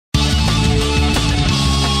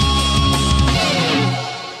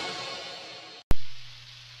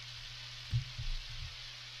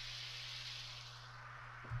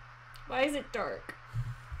Why is it dark?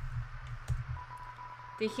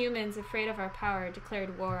 The humans, afraid of our power,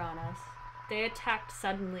 declared war on us. They attacked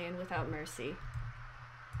suddenly and without mercy.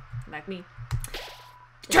 Like me.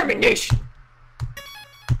 Determination!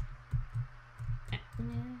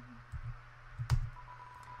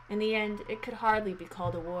 In the end, it could hardly be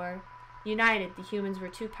called a war. United, the humans were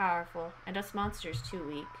too powerful, and us monsters too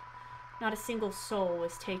weak. Not a single soul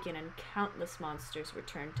was taken, and countless monsters were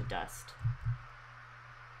turned to dust.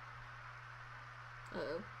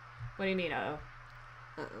 Uh-oh. What do you mean, uh-oh?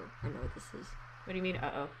 Uh-oh. I know what this is. What do you mean,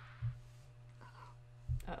 uh-oh?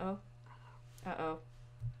 Uh-oh? Uh-oh.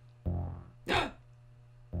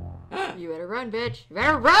 You better run, bitch. You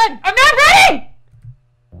better run! I'm not running!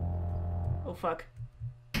 Oh, fuck.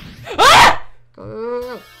 Ah! Go, go,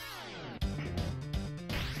 go,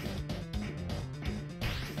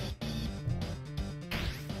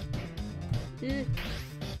 go.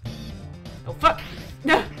 Oh, fuck!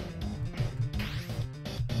 No!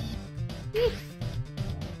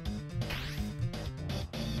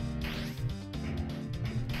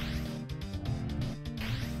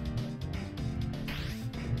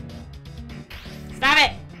 Stop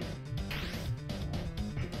it!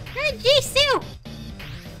 Hey, Jisoo!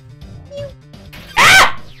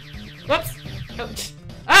 Ah! Whoops! Oh.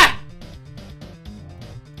 Ah!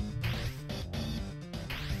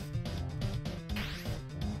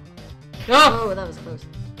 Oh, that was close.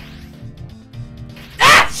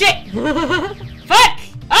 Ah! Shit! Fuck!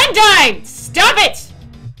 Undyne! Stop it!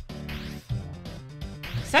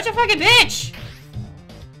 Such a fucking bitch!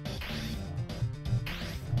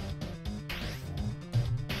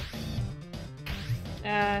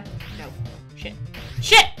 No. Shit.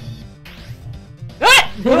 Shit!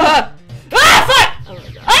 Ah! Ah! Fuck! Oh my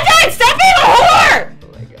god. Undyne, stop being a whore! Oh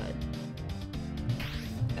my god.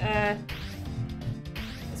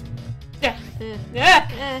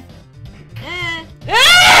 Yeah.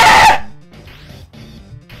 Ah!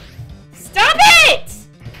 Stop it!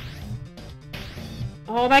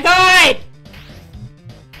 Oh my god!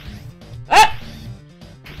 Ah!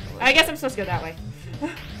 I guess I'm supposed to go that way.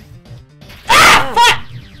 Ah! Fuck!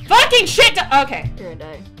 Fucking shit! Okay. You're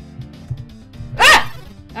gonna die. Ah!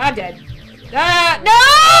 I'm dead. No!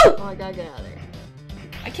 Oh my god, get out of there.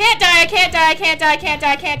 I can't die, I can't die, I can't die, I can't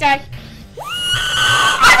die, I can't die.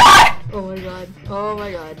 Oh my god. Oh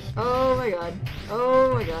my god. Oh my god.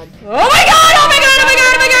 Oh my god. Oh my god! Oh my god! Oh my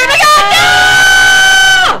god! Oh my god! Oh my god!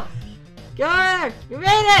 No! Get over there! You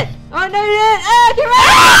made it! Oh no you didn't! Ah! Get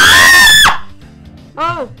ready!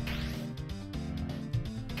 Oh!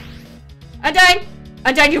 Undyne!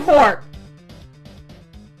 Undyne, you whore!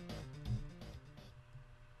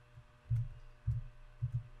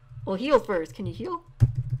 Well, heal first. Can you heal?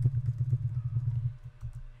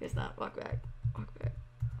 It's not. Walk back. Walk back.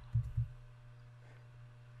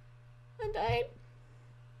 Undyne.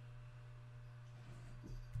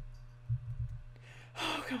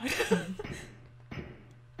 Oh god.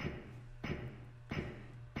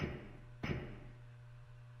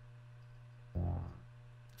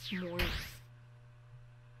 More.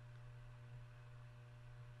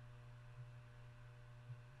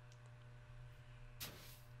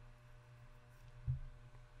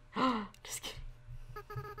 Just kidding.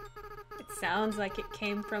 It sounds like it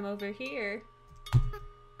came from over here.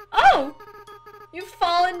 Oh! You've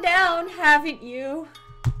fallen down, haven't you?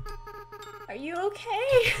 Are you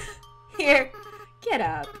okay? Here, get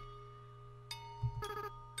up.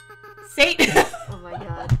 Satan! Oh my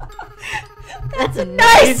god. That's a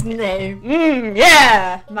nice name.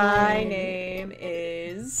 Yeah! My name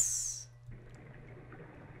is...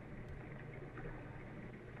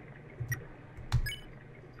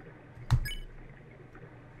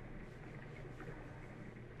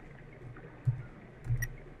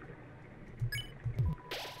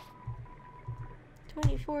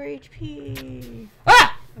 HP.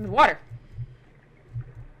 Ah! I'm in the water.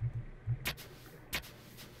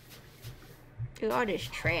 Dude, all this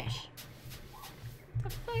trash.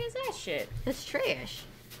 What the fuck is that shit? That's trash.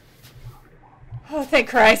 Oh, thank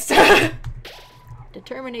Christ.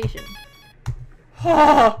 Determination.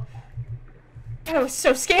 Oh, I was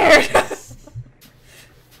so scared.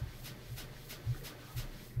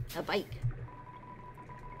 A bike.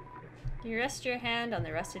 You rest your hand on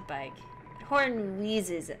the rusted bike. The horn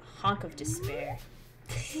wheezes a honk of despair.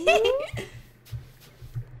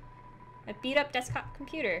 A beat-up desktop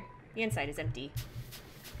computer. The inside is empty.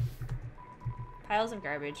 Piles of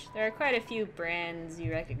garbage. There are quite a few brands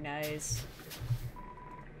you recognize.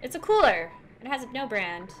 It's a cooler. It has no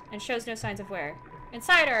brand and shows no signs of wear.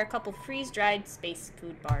 Inside are a couple freeze-dried space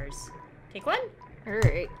food bars. Take one?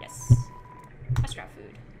 Alright. Yes. Astronaut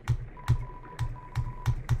food.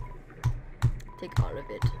 Take all of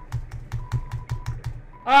it.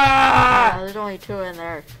 Ah! There's only 2 in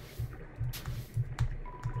there.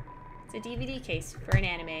 It's a DVD case for an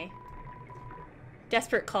anime.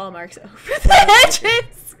 Desperate claw marks over the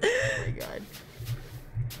edges! Oh my god.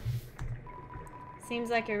 Seems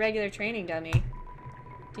like a regular training dummy.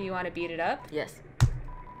 Do you want to beat it up? Yes.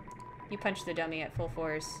 You punch the dummy at full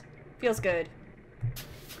force. Feels good.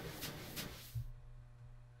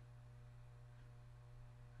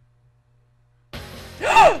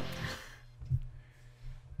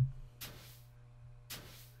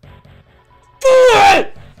 Fool!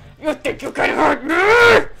 You think you can hurt me?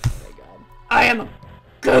 Oh my god. I am a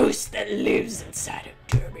ghost that lives inside a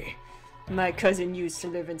dummy. My cousin used to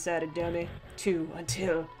live inside a dummy, too,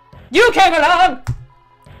 until you came along!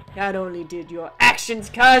 Not only did your actions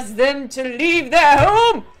cause them to leave their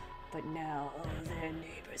home, but now all their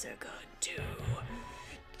neighbors are gone too.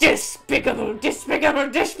 Despicable, despicable,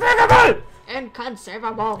 despicable!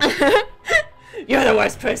 Inconceivable. You're the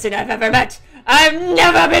worst person I've ever met! I've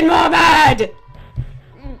never been more mad!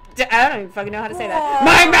 I don't even fucking know how to say that.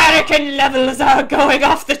 My mannequin levels are going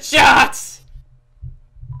off the charts!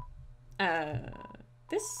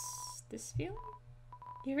 This feeling?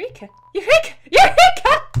 Eureka! Eureka!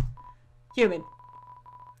 Eureka! Human.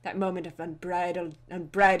 That moment of unbridled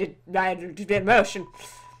emotion.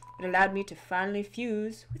 It allowed me to finally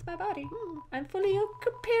fuse with my body. I'm fully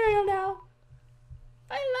corporeal now.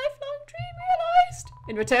 My lifelong dream realized.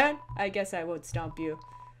 In return, I guess I won't stomp you.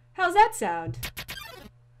 How's that sound?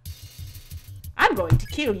 I'm going to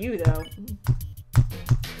kill you, though.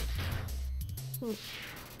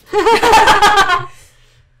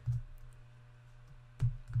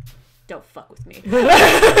 Don't fuck with me. Oh my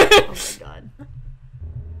god.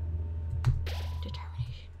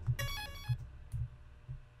 Determination.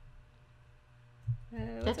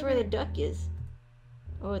 That's where the duck is.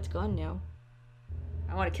 Oh, it's gone now.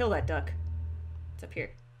 I want to kill that duck. It's up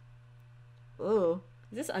here. Oh,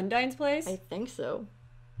 Is this Undyne's place? I think so.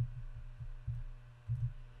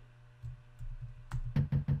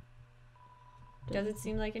 Doesn't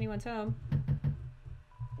seem like anyone's home.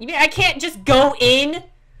 You mean I can't just go in?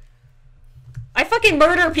 I fucking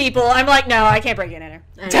murder people. I'm like, no, I can't break in here.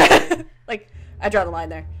 Like, I draw the line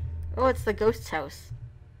there. Oh, it's the ghost's house.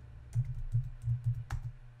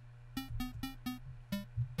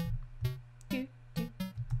 It's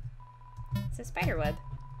a spider web.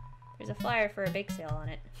 There's a flyer for a bake sale on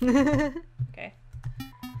it. Okay.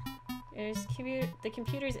 The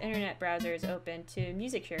computer's internet browser is open to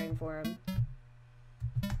music sharing forum.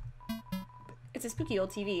 It's a spooky old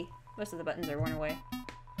TV. Most of the buttons are worn away.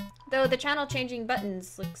 Though the channel changing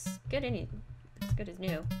buttons looks good looks good as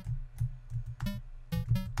new.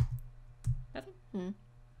 Nothing?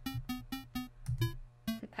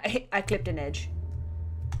 I clipped an edge.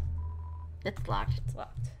 It's locked. It's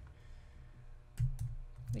locked.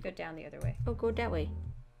 We go down the other way. Oh, go that way.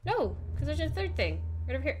 No, because there's a third thing.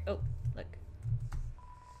 Right over here. Oh, look.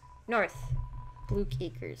 North. Luke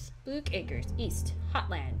Acres. Luke Acres. East.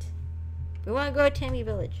 Hotland. We want to go to Tammy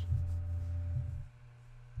Village.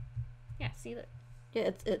 Yeah, see, look.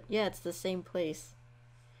 Yeah, it's the same place.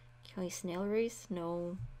 Can we snail race?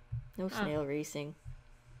 No. No snail racing.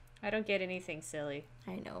 I don't get anything silly.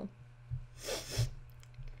 I know.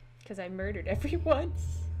 Because I murdered everyone.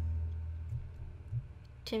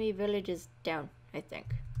 Timmy Village is down, I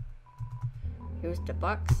think. Here's the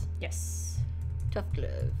box. Yes. Tough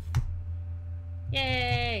glove.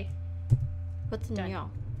 Yay! What's in Done. here?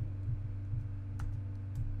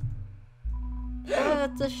 Oh,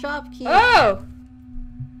 it's a shop key. Oh!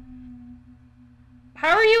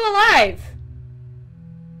 How are you alive?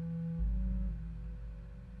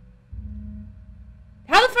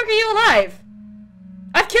 How the fuck are you alive?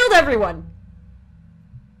 I've killed everyone!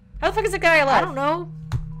 How the fuck is a guy alive? I don't know.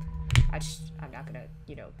 I'm not gonna,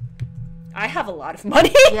 I have a lot of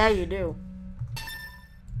money! Yeah, you do.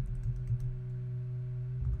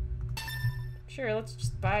 Sure, let's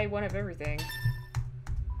just buy one of everything.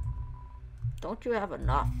 Don't you have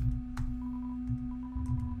enough?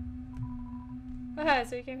 Haha,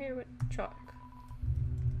 so you came here with chalk.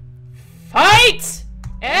 Fight!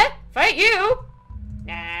 Eh? Fight you?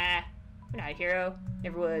 Nah. I'm not a hero.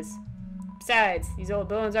 Never was. Besides, these old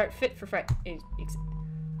bones aren't fit for fight.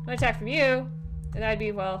 One attack from you, and I'd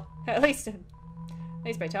be, well, at least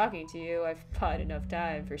by talking to you, I've bought enough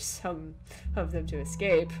time for some of them to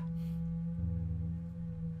escape.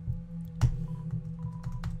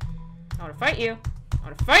 I want to fight you. I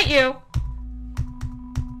want to fight you!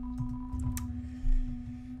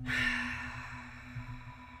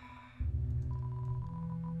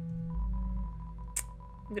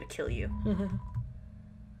 I'm gonna kill you.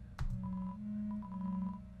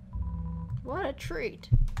 treat.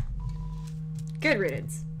 Good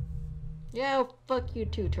riddance. Yeah, fuck you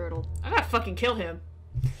too, turtle. I'm gonna fucking kill him.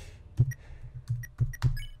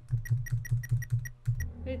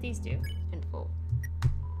 What did these do? Info.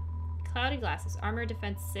 Cloudy glasses. Armor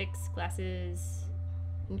defense 6. Glasses...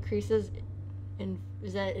 Increases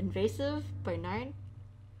is that invasive by 9?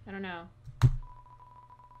 I don't know.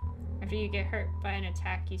 After you get hurt by an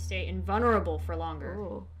attack, you stay invulnerable for longer.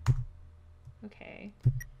 Oh. Okay.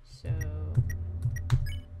 So...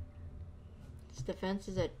 Its defense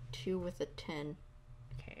is at 2 with a 10.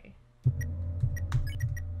 Okay.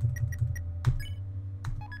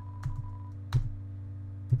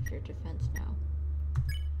 Your defense now.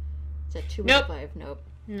 It's at 2 Nope. with a 5. Nope.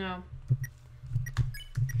 No.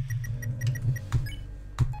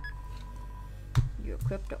 You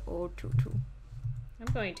equipped a 022.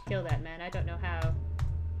 I'm going to kill that man. I don't know how.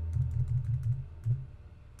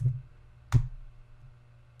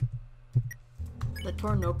 The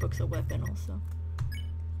torn notebook's a weapon also.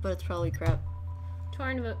 But it's probably crap.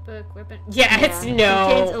 Torn notebook, weapon... Yeah, it's Contains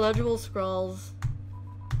no! illegible scrawls.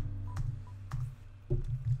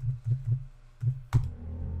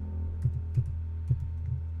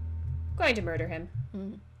 Going to murder him.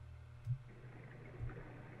 Mm.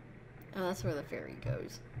 Oh, that's where the fairy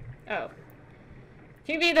goes. Oh.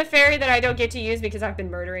 Can you be the fairy that I don't get to use because I've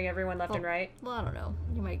been murdering everyone left and right? Well, I don't know.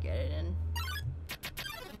 You might get it in.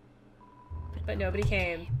 But nobody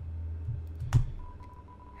came.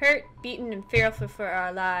 Hurt, beaten, and fearful for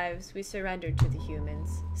our lives, we surrendered to the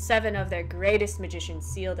humans. 7 of their greatest magicians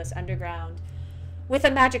sealed us underground with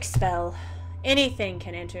a magic spell. Anything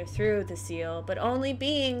can enter through the seal, but only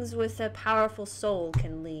beings with a powerful soul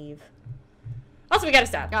can leave. Also, we gotta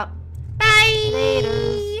stop. Yep. Bye! Later.